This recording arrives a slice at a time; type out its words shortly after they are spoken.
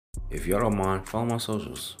If y'all don't mind, follow my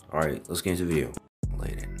socials. Alright, let's get into the video.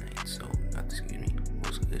 Late at night, so excuse me.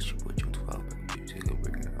 What's good? It's your boy June 12. Take a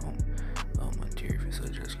break at home. Interior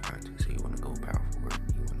facilitator content. So you want to go power forward.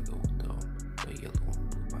 You want to go with the yellow and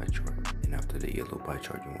blue pie chart. And after the yellow pie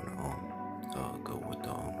chart, you want to go with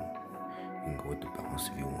you can go with the balance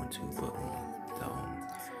if you want to, but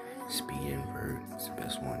the speed invert is the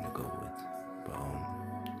best one to go with. But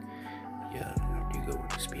yeah, after you go with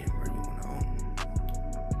the speed invert, you want to go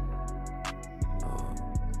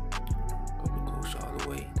to close all the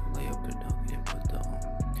way, lay up the duck, and put the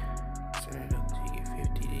set it up till you get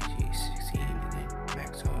 50, then you get 16, and then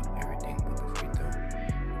max out everything. Put the free throw,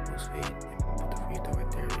 post fade, and put the free throw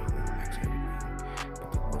right there. Then you want to max everything. Put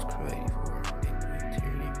the post creative for then do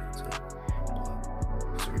interior defense up, block,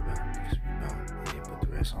 rebound, and then put the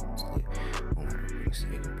rest on slip. No matter what you say,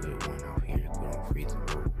 you can put it one out here, put on free throw,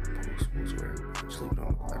 post, wherever, just leave it on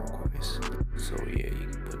the lateral quickness. So yeah, you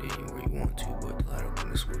can put it anywhere you want to, but the lateral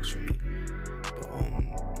quickness works for me. But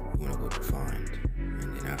you wanna go defined,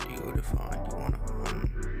 and then after you go defined, you wanna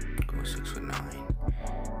go 6'9",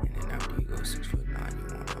 and then after you go 6'9", you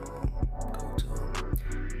wanna go to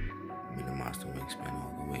minimize the wingspan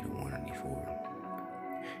all the way to 194.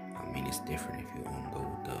 I mean, it's different if you go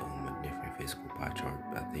with a different physical pie chart,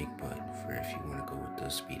 I think, but for if you wanna go with the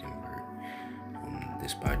speed invert,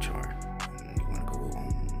 this pie chart, you wanna go with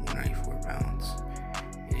 194 pounds,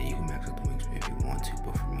 and then you can max out the wingspan if you want to.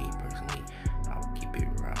 But for me personally, I'll keep it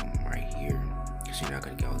right here, because you're not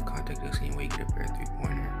gonna get all the contact looks anyway. You get a better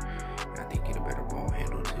three-pointer, and I think get a better ball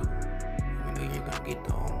handle too. Even though you're gonna get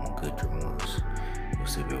the good dribble moves, you'll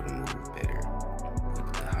still be able to move better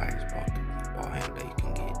with the highest ball handle that you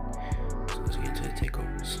can get. So let's get into the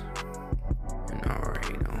takeovers. And alright,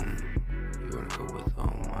 you wanna go with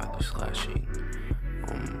either slashing,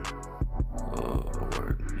 or you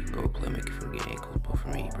can go playmaking for the ankles. But for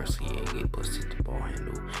me personally, yeah, you get busted the ball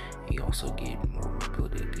handle. You also get more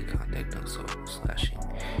ability to get contact done, so slashing.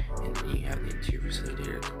 And then you have the interior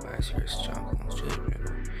facilitator, the bias here, SHAQ.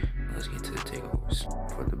 Let's get to the takeovers.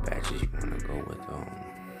 For the batches, you want to go with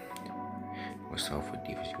let's start with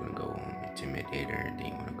defense. You want to go intimidator, and then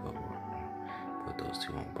you want to go put those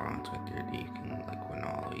two on bronze right there. Then you can like win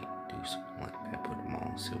all the way, do something like that. Put them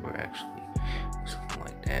on silver actually, something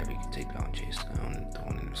like that. But you can take down JAYSON and throw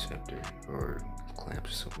an interceptor or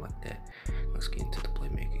clamps or something like that. Let's get into the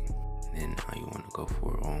playmaking. And then you want to go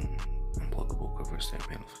for unpluggable cover step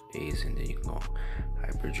panel for days, and then you can go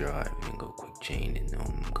hyperdrive and go quick chain, and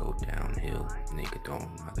go downhill, and then you can throw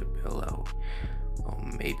another bailout,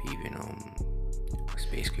 maybe even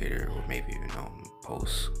space creator, or maybe even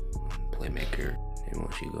post playmaker. And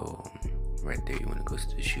once you go right there, you want to go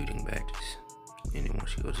to the shooting badges, and then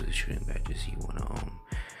once you go to the shooting badges, you want to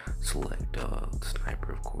select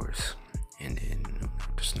sniper, of course, and then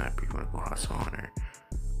after sniper, you want to go hustle hunter.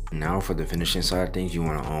 Now for the finishing side of things, you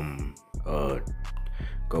want to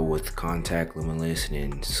go with contact, limitless, and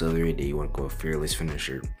then auxiliary. Then you want to go with fearless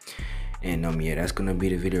finisher. And yeah, that's gonna be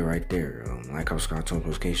the video right there. Like, subscribe, turn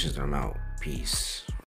notifications, and I'm out. Peace.